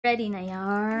Ready na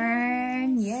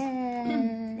yarn? Yes.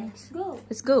 Let's go.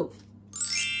 Let's go.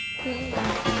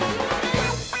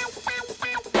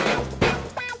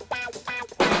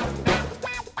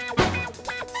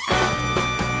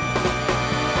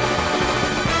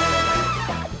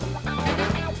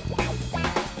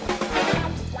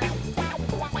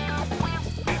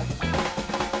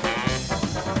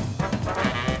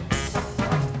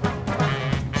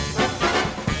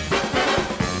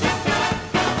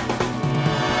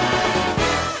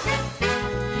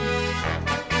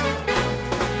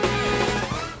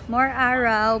 More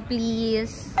araw,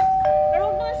 please.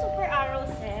 Pero mga super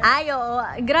arrows eh. Ay, oo.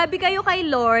 Grabe kayo kay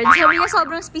Lord. Sabi niya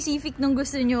sobrang specific nung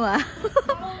gusto niyo ah.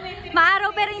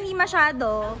 Maaraw pero hindi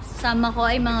masyado. Sama ko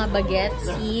ay mga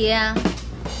bagets. Yeah.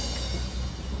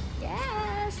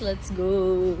 Yes, let's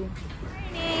go.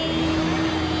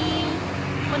 Morning!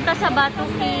 Punta sa Batu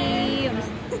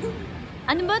Caves.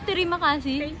 Ano ba? Terima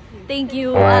kasih. Thank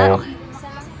you. Okay.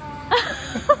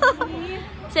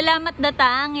 Salamat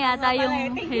datang yata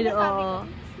yung hello.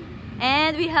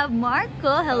 And we have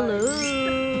Marco. Hello.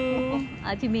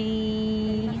 Ate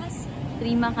May.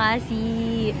 Terima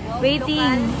kasih.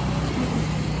 Waiting.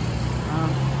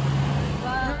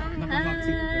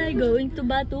 Hi. Going to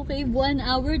Batu Cave 1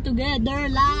 hour together.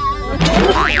 Live.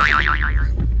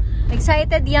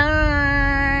 Excited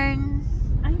yarn.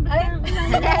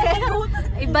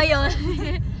 Iba yun.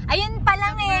 Ayun pa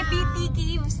lang eh. BT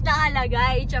Caves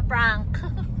nakalagay. It's a prank.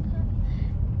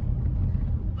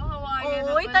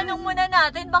 Uy, tanong muna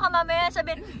natin. Baka mamaya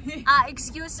sabihin,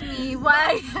 excuse me,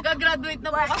 why? Gagraduate na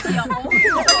po kasi ako.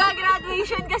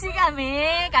 Gagraduation kasi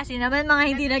kami. Kasi naman mga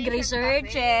hindi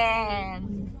nag-research eh.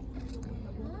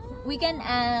 We can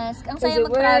ask. Ang saya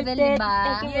mag-travel,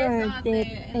 diba?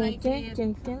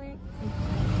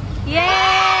 Yay!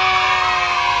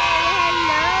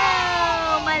 Hello!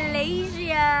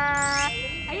 Malaysia!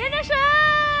 Ayan na siya!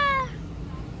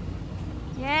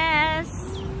 Yes!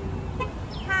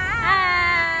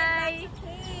 Hi!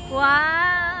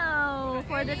 Wow!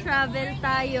 For the travel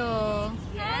tayo.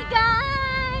 Hi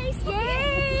guys!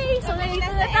 Yay! So nandito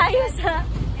na tayo sa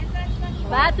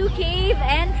Batu Cave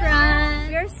entrance.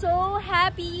 We're so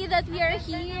happy that we are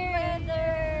here.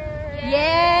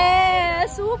 Yeah!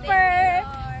 Super!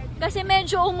 Kasi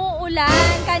medyo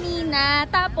umuulan kanina.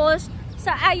 Tapos,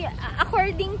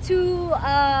 according to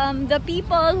the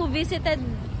people who visited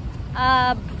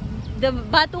the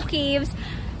Batu Caves,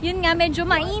 yun nga, medyo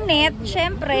mainit,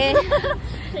 syempre.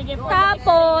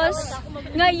 Tapos,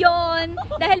 ngayon,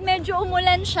 dahil medyo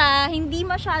umulan siya, hindi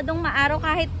masyadong maaraw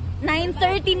kahit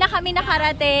 9:30 na kami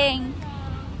nakarating.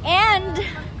 And,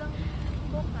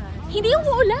 hindi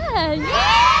umuulan.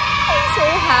 I'm so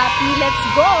happy. Let's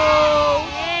go!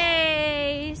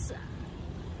 Yes!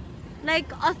 Like,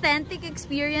 authentic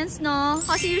experience, no?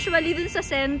 Kasi usually dun sa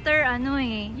center, ano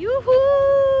eh.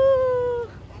 Yuhuu!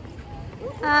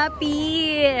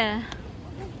 Happy!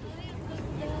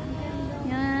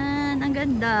 Yan, ang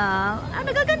ganda.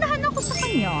 Nagagandahan ako sa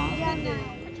kanya.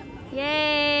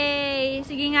 Yay!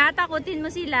 Sige nga, takutin mo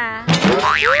sila.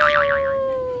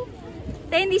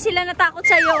 Tay, hindi sila natakot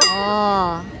sa'yo.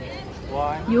 Oh.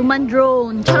 Human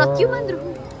drone. Charot, human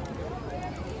drone.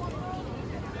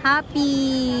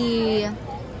 Happy!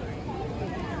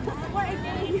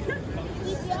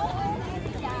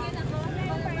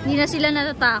 Hindi na sila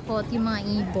natatakot, yung mga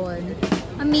ibon.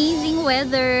 Amazing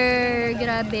weather.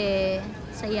 Grabe.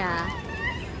 Saya.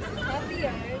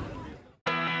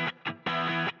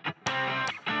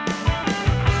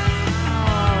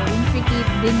 Oh,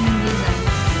 intricate din yung design.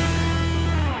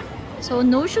 So,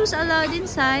 no shoes allowed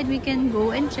inside. We can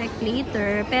go and check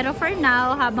later. Pero for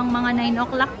now, habang mga 9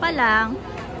 o'clock pa lang,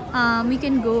 we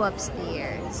can go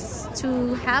upstairs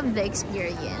to have the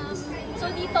experience. So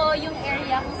dito, yung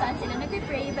area kung saan sila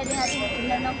nag-pray, pwede natin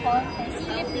tingnan ng konti,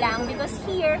 silip lang, because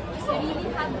here, you really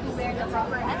have to wear the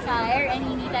proper attire and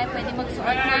hindi tayo pwede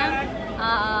magsuot ng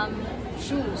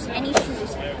shoes, any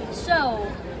shoes. So,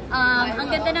 ang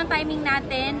ganda ng timing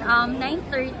natin,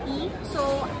 9:30.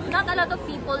 So, not a lot of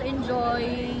people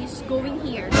enjoys going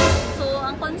here. So,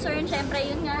 ang concern, syempre,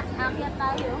 yun nga, akyat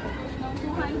tayo ng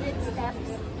 200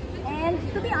 steps. And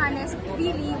to be honest,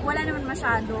 really, wala naman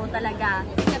masyado talaga.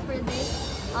 Except for this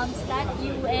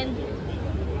statue, and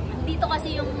dito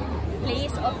kasi yung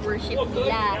place of worship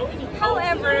nila.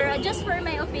 However, just for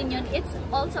my opinion, it's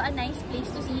also a nice place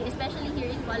to see, especially here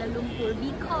in Kuala Lumpur,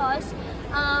 because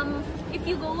if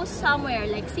you go somewhere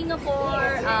like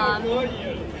Singapore,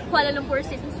 Kuala Lumpur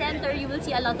City Center, you will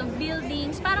see a lot of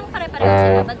buildings. Parang pare-pareho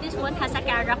sila, but this one has a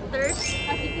character,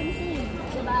 as you can see,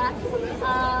 diba?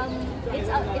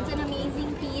 It's an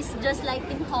amazing piece, just like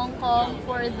in Hong Kong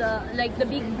for the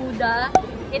big Buddha.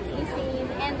 it's the same.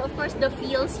 And of course, the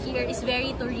feels here is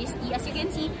very touristy. As you can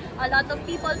see, a lot of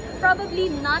people, probably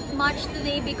not much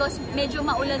today because medyo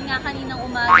maulan nga kaninang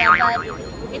umaga, but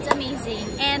it's amazing.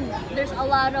 And there's a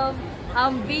lot of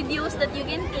videos that you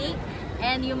can take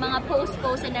and yung mga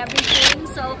post and everything.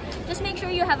 So just make sure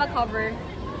you have a cover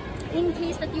in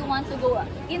case that you want to go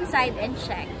inside and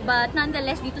check. But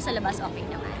nonetheless, dito sa labas, okay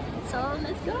naman. So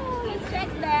let's go! Let's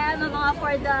check them, mga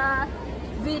for the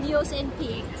videos and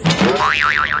pics.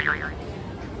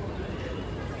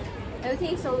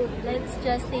 Okay, so let's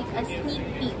just take a sneak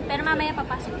peek. Pero mamaya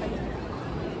papasok pa dito.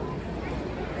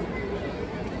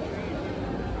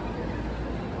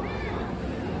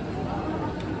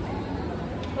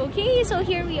 Okay, so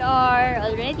here we are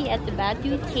already at the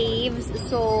Batu Caves.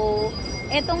 So,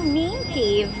 etong main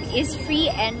cave is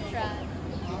free entrance.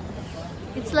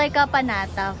 It's like a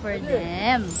panata for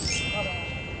them.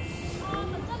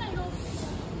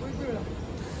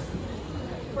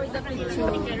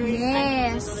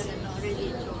 Yes.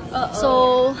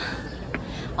 So,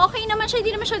 okay naman siya.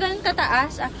 Hindi naman siya ganun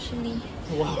kataas actually.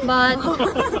 But,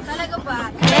 Talaga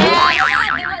ba? yes!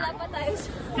 Wala pa tayo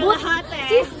sa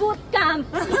sis bootcamp.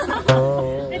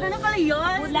 Ito na pala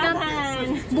yun.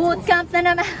 Bootcamp na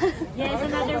naman. Yes,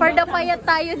 another For the payat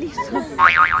tayo dito.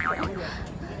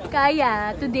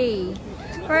 Kaya, today.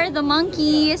 For the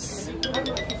monkeys.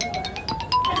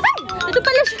 Ay! Ito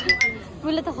pala siya.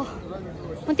 Gulat ako.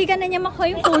 Muntikan na niya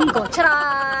makuha yung phone ko.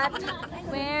 Charat!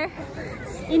 Where?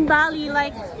 in Bali,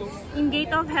 like in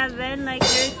Gate of Heaven, like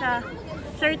there's a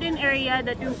certain area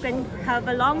that you can have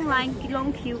a long line,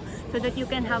 long queue, so that you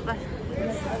can have a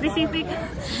specific.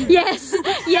 Yes,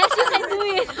 yes, you can do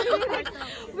it.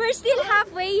 We're still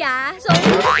halfway, yeah. So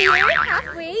we're here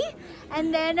halfway,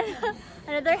 and then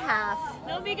another half.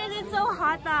 No, because it's so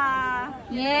hot.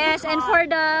 Yes, and for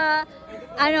the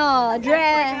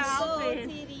dress.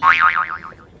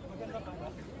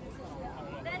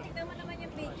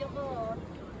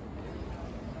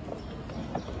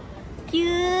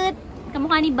 Cute!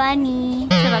 Kamukha ni Bunny.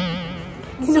 Sarap.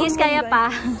 Sis, kaya pa.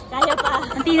 Kaya pa.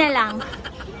 Unti na lang.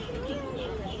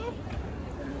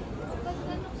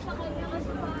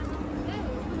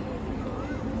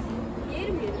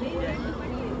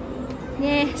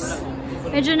 Yes.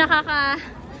 Medyo nakaka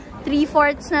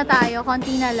 3/4 na tayo.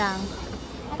 Konti na lang.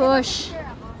 Push.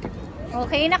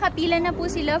 Okay, nakapila na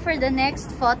po sila for the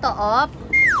next photo op.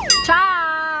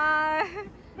 Char!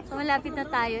 So, malapit na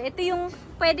tayo. Ito yung,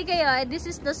 pwede kayo, this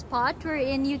is the spot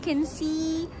wherein you can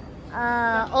see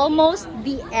almost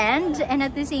the end, and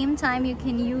at the same time, you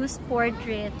can use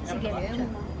portrait. Sige.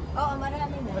 Oo, marami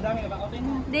na.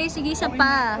 Hindi, sige, isa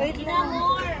pa. Wait lang,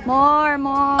 More.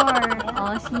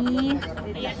 Oh, see?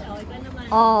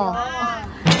 Oh.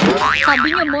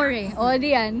 Sabi niyo more eh. O,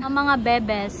 diyan. Ang mga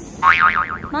bebes.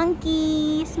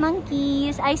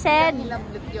 Monkeys. I said,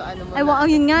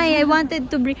 yun nga eh. I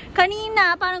wanted to bring.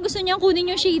 Kanina, parang gusto niyang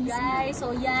kunin yung shades. Guys,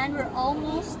 so yan. We're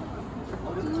almost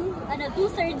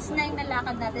 2/3 na yung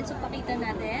nalakad natin. So, pakita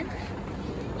natin.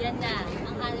 Yan na.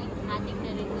 Ang ating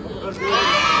narinig. This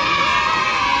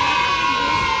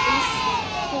is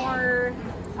for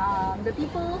the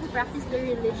people who practice their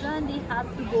religion. They have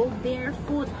to go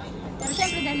barefoot. Pero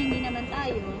syempre dahil hindi naman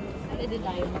tayo, pwede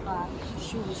tayo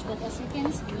naka-shoes. But as you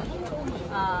can see,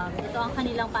 ito ang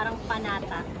kanilang parang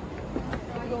panata.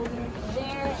 Going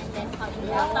there and then coming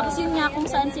out. Tapos yun nga kung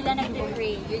saan sila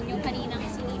nag-pray. Yun yung kaninang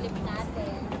sinilip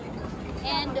natin.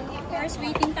 And of course,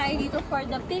 waiting tayo dito for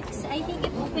the pics. I think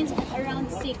it opens at around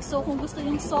 6. So kung gusto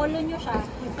yung solo nyo siya,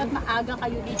 at maaga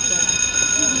kayo dito.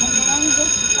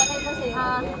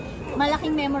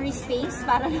 Malaking memory space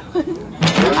para naman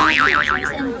sa mga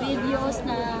pictures and videos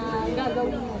na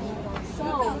gagawin mo.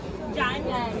 So, dyan.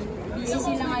 Busy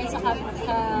sila ngayon sa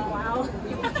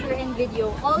picture and video.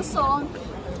 Also,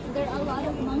 there are a lot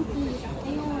of monkeys.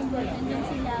 Ayun, nandun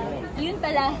sila. Ayun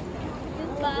pala.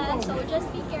 So, just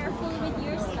be careful with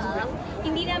your stuff.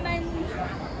 Hindi naman,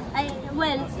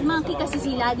 monkey kasi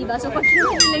sila, diba? So, pag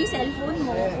nila yung cellphone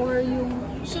mo or yung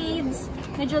shades,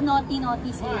 medyo naughty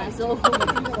sila. So,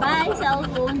 buy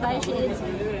cellphone, buy shades.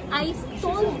 I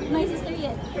told my sister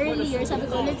earlier, sabi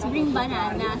ko, let's bring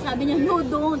banana. Sabi niya, no,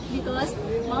 don't. Because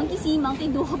monkey see, monkey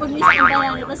do. Kapag may isang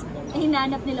banana, tapos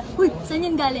hinanap nila, uy, saan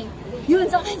yan galing? Yun,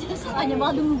 sa kanya,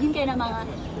 baka dumugin kayo ng mga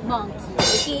monkey.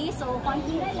 Okay, so,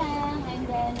 konti na lang. And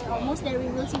then, we're almost there.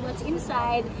 We will see what's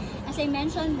inside. As I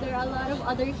mentioned, there are a lot of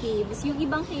other caves. Yung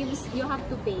ibang caves, you have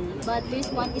to pay. But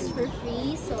this one is for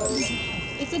free. So,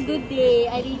 it's a good day.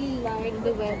 I really like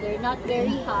the weather. Not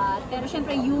very hot. Pero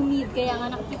syempre, humid. Kaya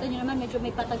nga nakikita nyo naman, medyo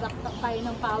may patagak tayo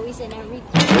ng pawis and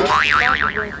everything.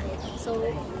 So,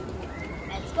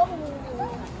 let's go!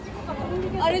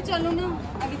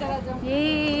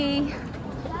 Yay!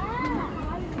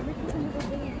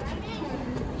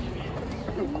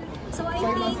 So I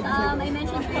think I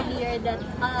mentioned earlier that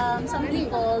some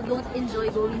people don't enjoy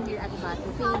going here at Batu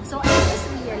Caves. So I just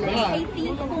realized, I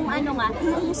think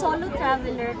kung solo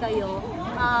traveler kayo,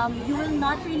 you will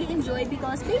not really enjoy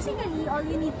because basically all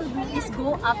you need to do is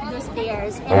go up the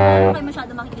stairs and wala kayo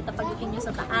masyado makikita pagdating nyo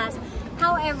sa taas.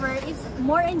 However, it's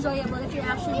more enjoyable if you're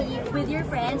actually with your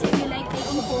friends, if you like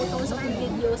taking photos or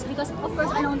videos, because of course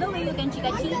along the way you can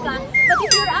chika-chika. But if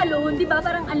you're alone, di ba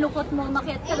parang ang lukot mo,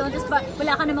 makiat ka doon, tapos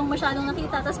wala ka namang masyadong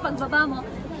nakita, tapos pagbaba mo,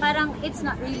 parang it's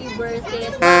not really worth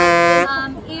it.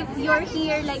 If you're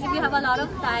here, like if you have a lot of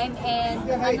time and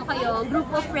group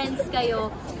of friends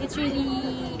kayo, it's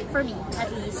really, for me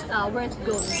at least, worth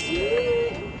going.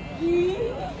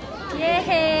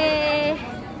 Yay!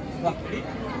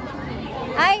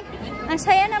 Ay, ang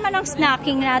saya naman ng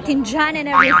snacking natin dyan and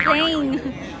everything.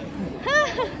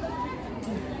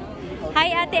 Hi,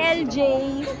 Ate LJ.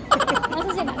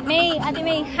 May, Ate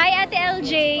May. Hi, Ate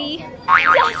LJ.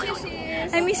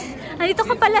 I miss, nandito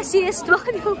ka pala, sis.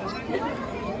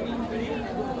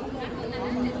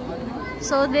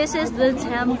 So, this is the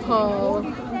temple.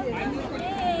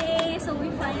 Yay! So, we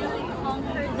finally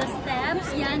conquered the steps.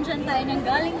 Yan, dyan tayo nang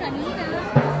galing kanina.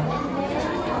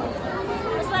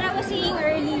 What I was saying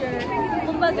earlier,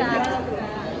 kumbaga,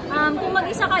 kung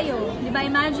mag-isa kayo, di ba,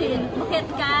 imagine, makit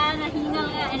ka,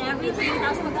 nahingal ka, and everything,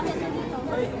 tapos mag-akit ka dito.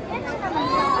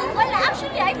 Well,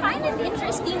 actually, I find it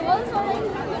interesting also,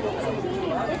 like,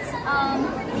 it's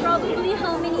probably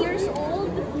how many years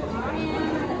old,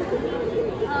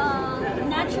 and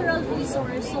natural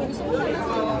resource, so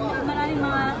maraming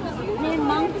mga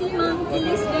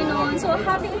monkeys, gano'n. So,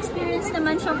 having experience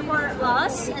naman siya for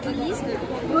us, at least,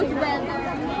 good weather.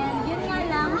 And yun nga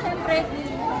lang, syempre,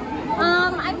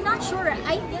 I'm not sure.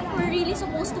 I think we're really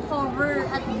supposed to cover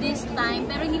at this time,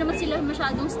 pero hindi naman sila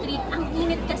masyadong strict. Ang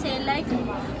init kasi, like,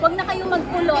 wag na kayo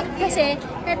magkulot kasi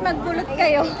kahit magkulot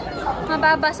kayo,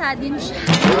 mababasa din siya.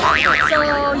 So,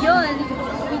 yun.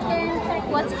 We can check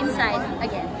what's inside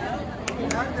again.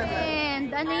 And,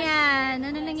 ano yan?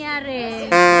 Ano nangyari?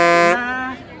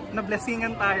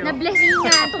 Na-blessingan tayo.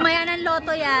 Na-blessingan. Tumaya ng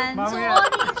loto yan. So, Mamaya.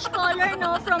 orange color,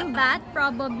 no? From bat,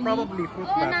 probably. Probably fruit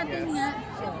Tignan bat, natin yes. nga.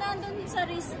 Nandun sa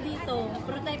wrist dito,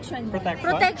 protection.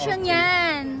 Protection Okay.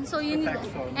 yan. So, you need,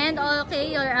 Protection. and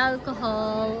okay, your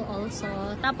alcohol also.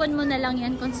 Tapon mo na lang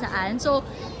yan kung saan. So,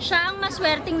 siya ang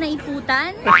maswerteng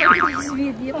naiputan for this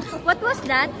video. What was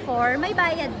that for? May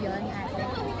bayad yun, ate.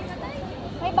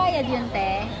 May bayad yun,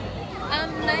 te.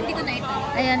 Hindi ko na ito.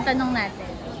 Ayan, tanong natin.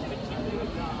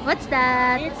 What's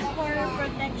that? It's for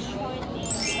protection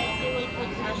and they will put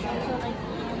fashion. So like,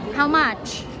 How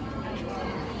much?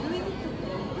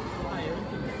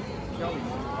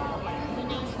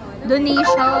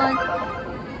 Donation.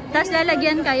 Tapos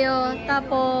lalagyan kayo.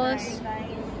 Tapos,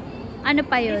 ano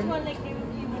pa yun? well, like they will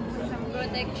give you some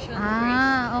Protection.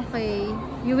 Ah, okay.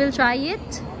 You will try it?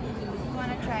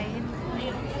 wanna try it.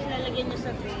 Lalagyan niyo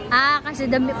sa face. Ah, kasi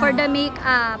for the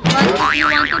makeup. But if you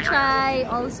want to try,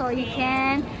 also you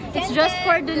can. It's just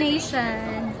for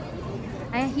donation.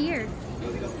 I hear.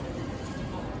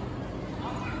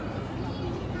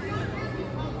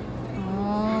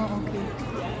 Oh, okay.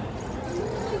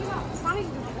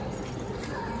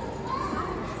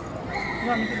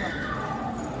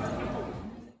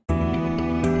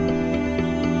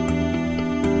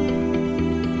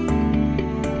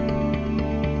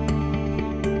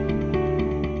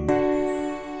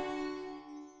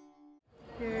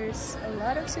 There's a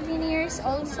lot of souvenirs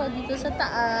also dito sa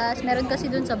taas. Meron kasi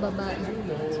dun sa baba.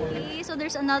 Okay, so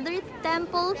there's another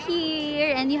temple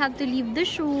here and you have to leave the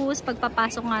shoes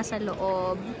pagpapasok nga sa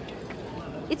loob.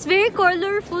 It's very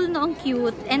colorful, no? Ang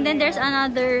cute. And then there's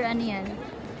another, ano yan,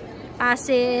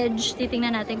 passage.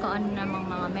 Titingnan natin kung ano namang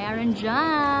mga meron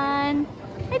dyan.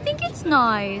 I think it's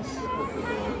nice.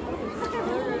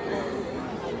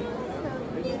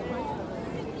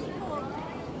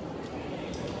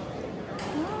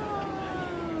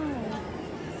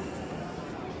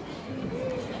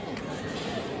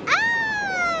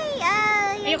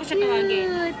 Ayoko siya tawagin.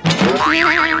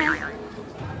 Yeah.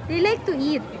 They like to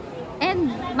eat.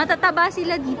 And matataba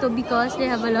sila dito because they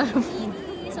have a lot of food.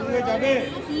 So we're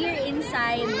here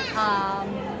inside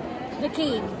the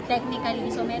cave,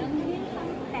 technically. So meron din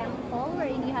temple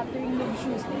wherein you have to remove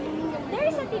shoes. There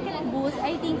is a ticket booth,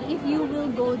 I think, if you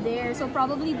will go there. So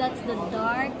probably that's the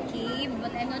dark cave,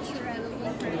 but I'm not sure. I will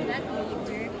confirm that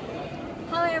later.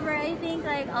 However, However, I think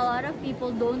like a lot of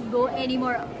people don't go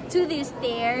anymore to these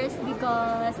stairs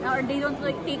because, or they don't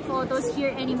like take photos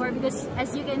here anymore because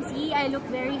as you can see, I look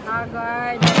very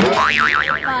haggard.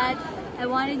 But I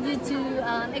wanted you to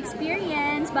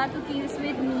experience Batu Caves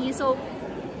with me. So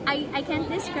I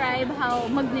can't describe how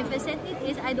magnificent it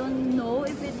is. I don't know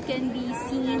if it can be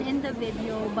seen in the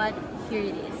video, but here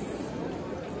it is.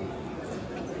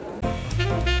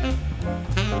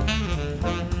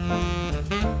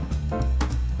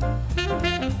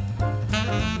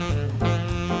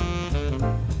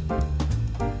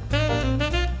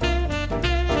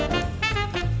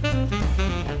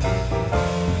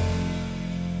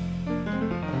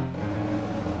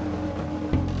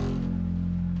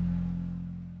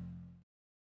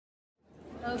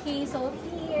 Okay, so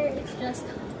here it's just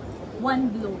one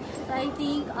blow. So I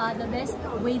think the best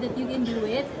way that you can do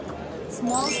it,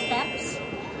 small steps,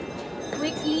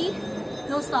 quickly,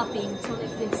 no stopping. So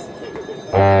like this.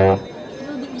 It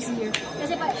will be easier.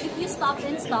 Kasi if you stop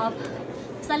and stop,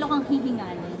 salo kang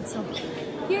hihingalin. So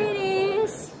here it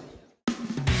is.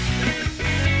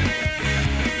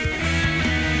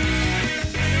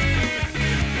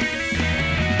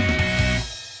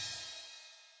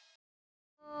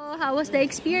 How was the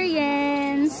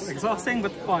experience? Exhausting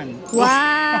but fun.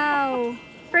 Wow!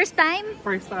 First time?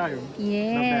 First time.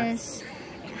 Yes.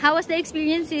 How was the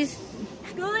experience?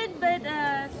 Good, but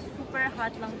super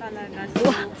hot lang talaga. So,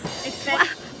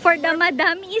 expect For the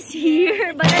madam is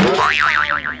here, but at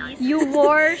least you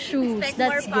wore shoes.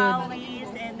 That's good. pawis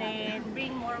and then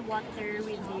bring more water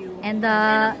with you. And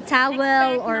the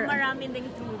towel or... Marami ding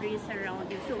tourists around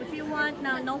you. So if you want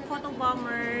now, no photo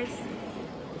bombers,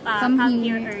 Come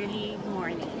here here. early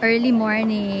morning. Early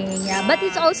morning, yeah. But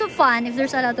it's also fun if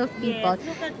there's a lot of people. Yes,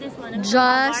 look at this one.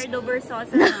 Just... Bardo versus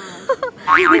na.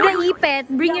 With the ipet.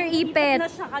 Bring your ipet. Na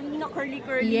siya kanina,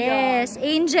 curly-curly. Yes.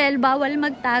 Angel, bawal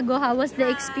magtago. How was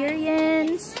the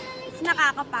experience? It's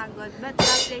nakakapagod, but that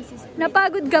place is pretty.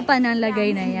 Napagod ka pa ng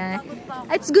lagay na yan.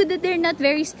 It's good that they're not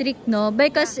very strict, no?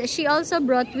 Because she also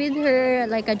brought with her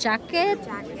like a jacket.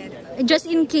 Just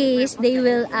in case they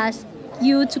will ask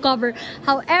you to cover.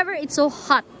 However, it's so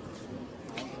hot.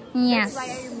 Yes. That's why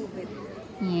I remove it.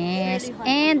 Yes.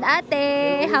 And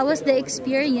ate, how was the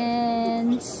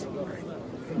experience?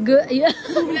 Good. Yeah.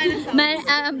 Man,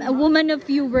 a woman of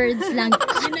few words lang.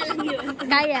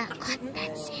 Kaya.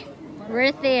 That's it.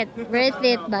 Worth it. Worth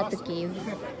it, Batu Cave.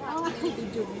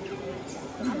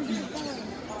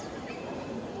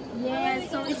 Yes,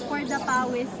 so it's for the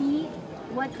pawis. See,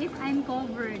 what if I'm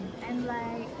covered? I'm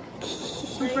like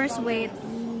super sweat.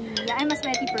 Yeah, I'm a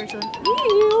sweaty person.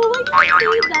 Ew, why do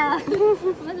you say that?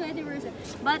 I'm a sweaty person.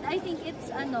 But I think it's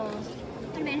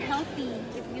healthy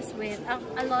if you sweat.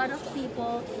 A lot of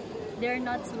people, they're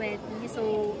not sweaty,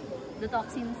 so the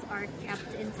toxins are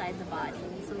kept inside the body.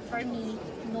 So for me,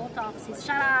 no toxins.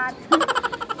 Shut up!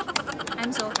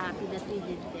 I'm so happy that we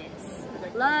did this.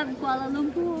 Love Kuala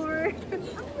Lumpur!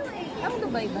 Ako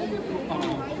Dubai ba?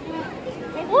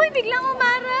 Uy, biglang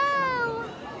umaraw!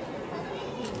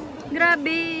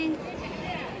 Grabe!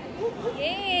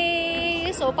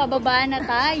 Yay! So, pababa na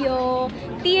tayo.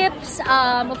 Tips,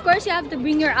 of course, you have to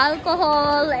bring your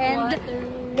alcohol and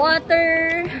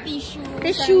water,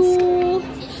 tissue,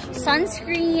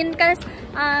 sunscreen, because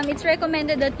it's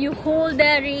recommended that you hold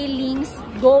the railings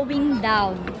going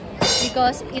down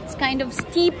because it's kind of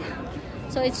steep,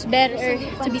 so it's better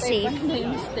to be safe.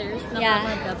 Yeah.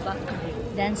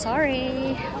 Then,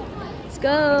 sorry. Let's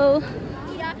go!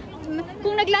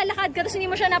 Kung naglalakad ka, tapos hindi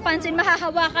mo siya napansin,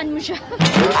 mahahawakan mo siya.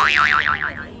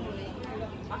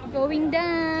 Going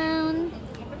down.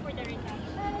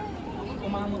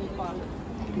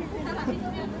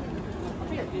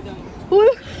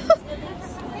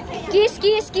 Kiss,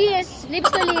 kiss, kiss.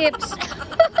 Lips to lips.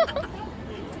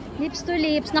 Lips to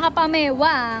lips.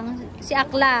 Nakapamewang. Si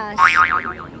Aklas.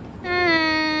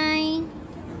 Hi.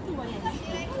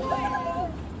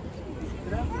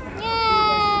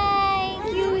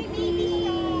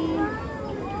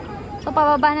 So,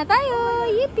 pababa na tayo.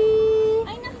 Yippee!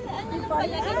 Ay, ano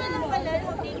pala? Ganyan lang pala.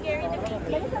 Take care in the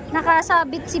baby.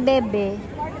 Nakasabit si Bebe.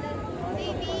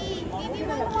 Baby! Baby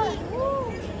monkey!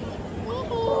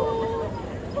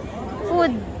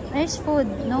 Food. There's food.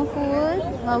 No food?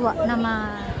 Wawa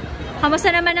naman. Kamusta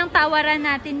naman ang tawaran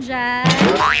natin dyan?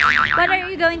 What are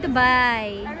you going to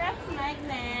buy? A ref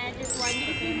magnet. This one.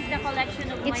 This is the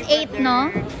collection of It's my 8, no?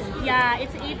 Yeah,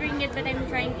 it's 8 ringgit, but I'm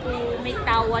trying to make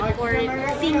tawad for 5.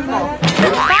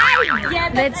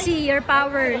 Yeah, let's see your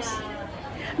powers.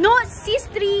 No, sis,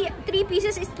 3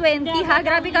 pieces is 20, ha?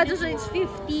 Grabe ka, so it's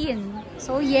 15.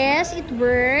 So yes, it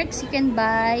works. You can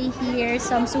buy here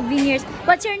some souvenirs.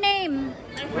 What's your name?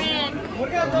 My friend.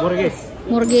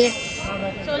 Murgis.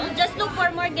 So just look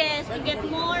for more guests to get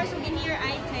more souvenir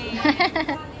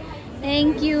items.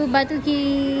 Thank you, Batu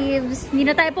Caves. Hindi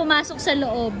na tayo pumasok sa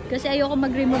loob kasi ayoko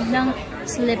mag-remove ng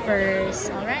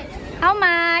slippers. Alright. How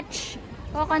much?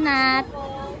 Coconut.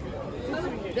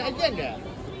 6.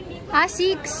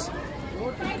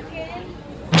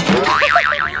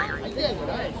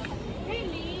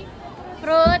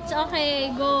 Fruits.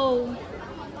 Okay, go.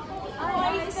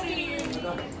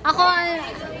 Ako,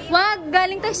 wag,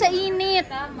 galing tayo sa init.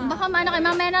 Baka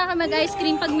mamaya na kayo mag-ice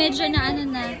cream pag medyo na ano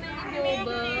na.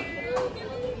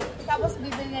 Tapos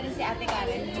bibili na rin si Ate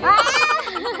Karen.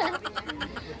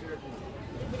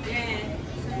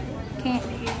 Okay.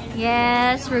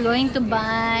 Yes, we're going to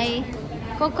buy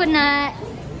coconut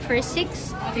for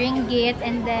 6 ringgit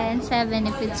and then 7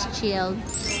 if it's chilled.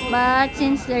 But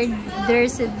since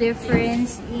there's a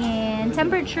difference in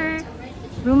temperature,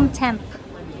 room temp.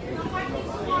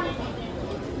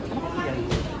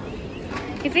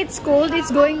 If it's cold, it's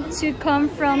going to come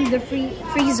from the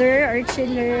freezer or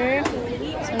chiller.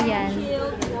 So yan.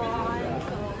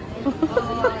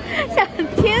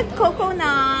 Cute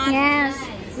coconut. Yes.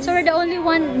 So we're the only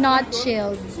one not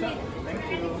chilled.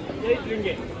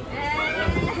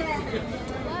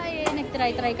 Ay,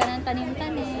 nagtry-try ka ng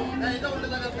tanim-tanim.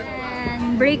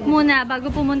 And break muna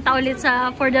bago pumunta ulit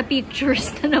for the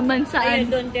pictures na naman sa Ayun,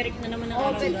 doon, direct na naman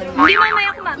ang Hindi,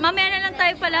 mamaya na lang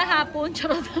tayo pala hapon.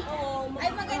 Charot. Ay,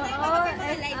 maganda yung mga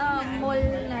lights na. Mall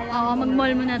na lang. Oo,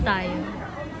 mag-mall muna tayo.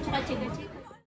 Tsaka chicken.